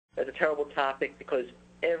It's a terrible topic because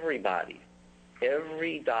everybody,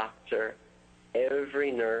 every doctor,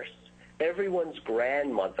 every nurse, everyone's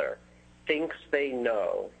grandmother thinks they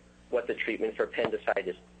know what the treatment for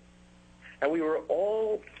appendicitis is. And we were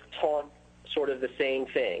all taught sort of the same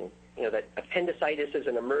thing, that appendicitis is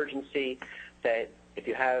an emergency, that if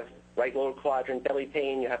you have right lower quadrant belly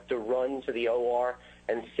pain, you have to run to the OR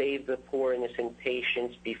and save the poor innocent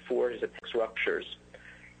patient before his appendix ruptures.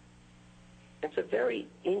 It's a very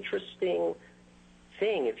interesting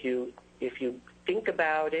thing if you think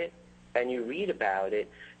about it and you read about it,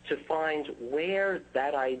 to find where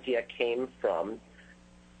that idea came from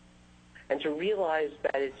and to realize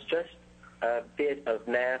that it's just a bit of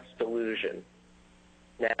mass delusion.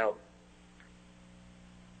 Now,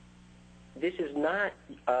 this is not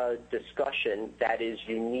a discussion that is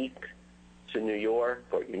unique to New York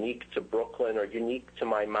or unique to Brooklyn or unique to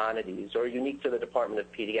Maimonides or unique to the Department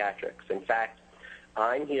of Pediatrics. In fact,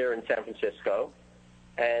 I'm here in San Francisco,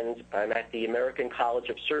 and I'm at the American College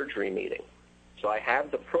of Surgery meeting. So I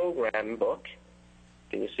have the program book.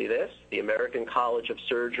 Can you see this? The American College of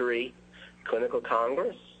Surgery Clinical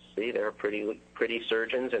Congress. See, there are pretty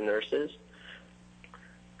surgeons and nurses.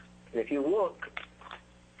 And if you look,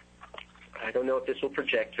 I don't know if this will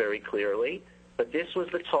project very clearly, but this was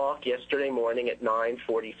the talk yesterday morning at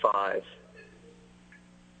 9:45.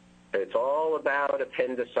 It's all about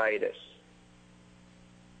appendicitis,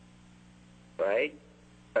 right?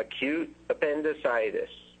 Acute appendicitis.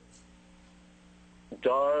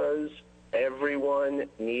 Does everyone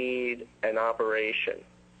need an operation?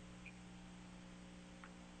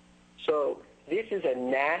 So this is a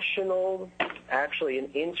national, actually an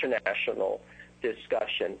international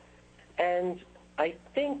discussion. And I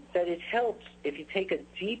think that it helps if you take a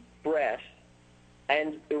deep breath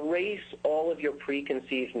and erase all of your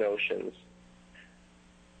preconceived notions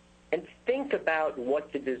and think about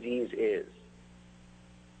what the disease is.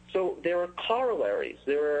 So there are corollaries,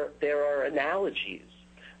 there are analogies,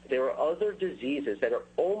 there are other diseases that are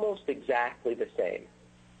almost exactly the same.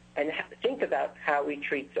 And think about how we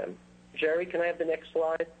treat them. Jerry, can I have the next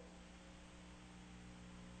slide?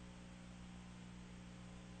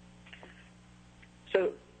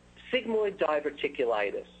 So sigmoid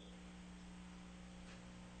diverticulitis.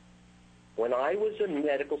 When I was a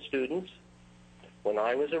medical student, when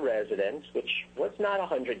I was a resident, which was not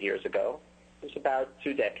 100 years ago, it was about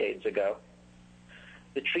 2 decades ago,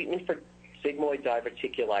 the treatment for sigmoid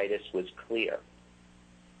diverticulitis was clear.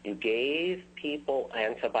 You gave people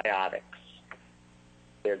antibiotics.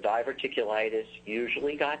 Their diverticulitis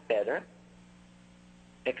usually got better,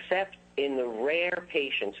 except in the rare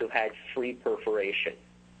patients who had free perforation.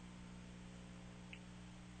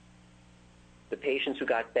 The patients who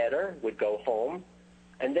got better would go home,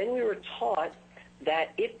 and then we were taught that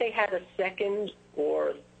if they had a second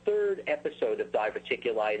or third episode of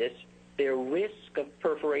diverticulitis, their risk of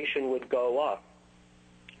perforation would go up,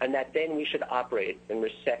 and that then we should operate and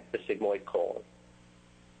resect the sigmoid colon.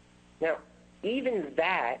 Now, even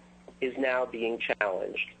that is now being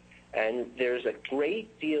challenged, and there's a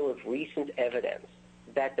great deal of recent evidence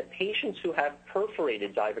that the patients who have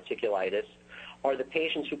perforated diverticulitis are the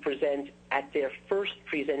patients who present at their first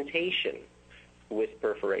presentation with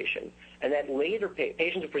perforation, and that later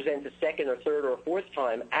patients who present a second or third or fourth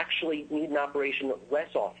time actually need an operation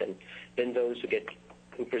less often than those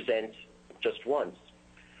who present just once.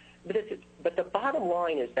 But the bottom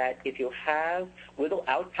line is that if you have little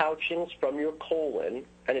outpouchings from your colon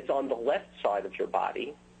and it's on the left side of your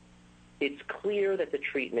body, it's clear that the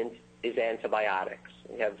treatment is antibiotics.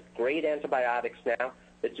 We have great antibiotics now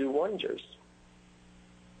that do wonders.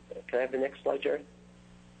 Can I have the next slide, Jerry?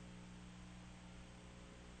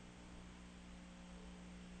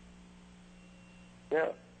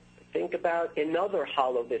 Now, think about another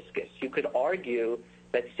hollow viscus. You could argue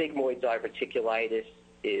that sigmoid diverticulitis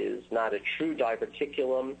is not a true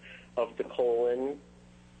diverticulum of the colon,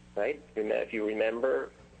 right? If you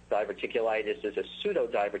remember, diverticulitis is a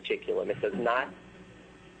pseudo-diverticulum. It does not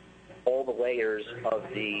all the layers of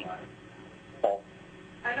the... Oh.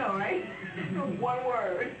 I know, right? One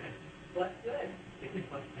word. What's good?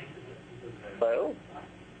 Hello?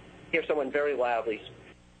 Hear someone very loudly.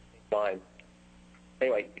 Fine.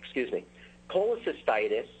 Anyway, excuse me.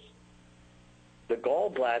 Cholecystitis, the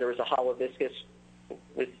gallbladder is a hollow viscus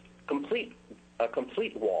with a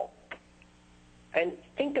complete wall. And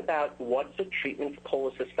think about what the treatment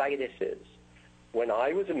for cholecystitis is. When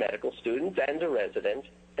I was a medical student and a resident,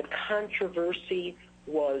 the controversy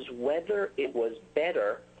was whether it was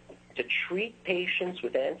better to treat patients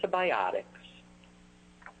with antibiotics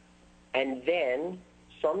and then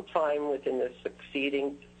sometime within the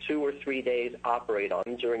succeeding 2 or 3 days, operate on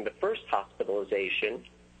them during the first hospitalization,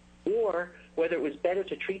 or whether it was better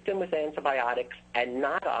to treat them with antibiotics and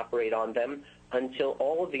not operate on them until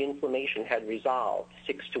all of the inflammation had resolved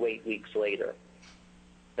 6 to 8 weeks later.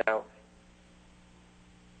 Now,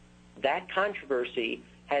 that controversy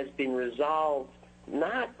has been resolved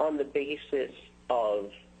not on the basis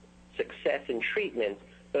of success in treatment,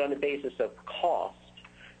 but on the basis of cost,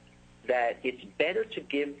 that it's better to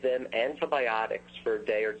give them antibiotics for a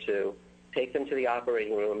day or two, take them to the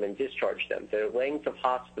operating room, and discharge them. Their length of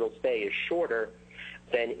hospital stay is shorter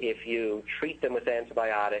than if you treat them with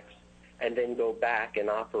antibiotics and then go back and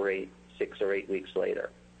operate 6 or 8 weeks later.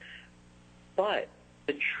 But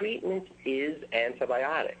the treatment is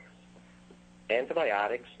antibiotics.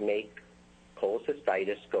 Antibiotics make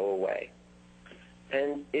cholecystitis go away.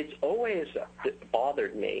 And it's always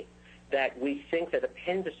bothered me that we think that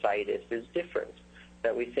appendicitis is different,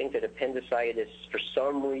 that we think that appendicitis, for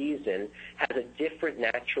some reason, has a different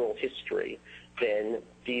natural history than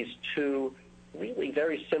these two really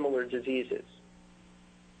very similar diseases.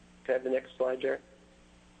 Can I have the next slide, Jerry?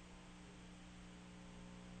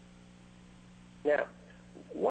 Now,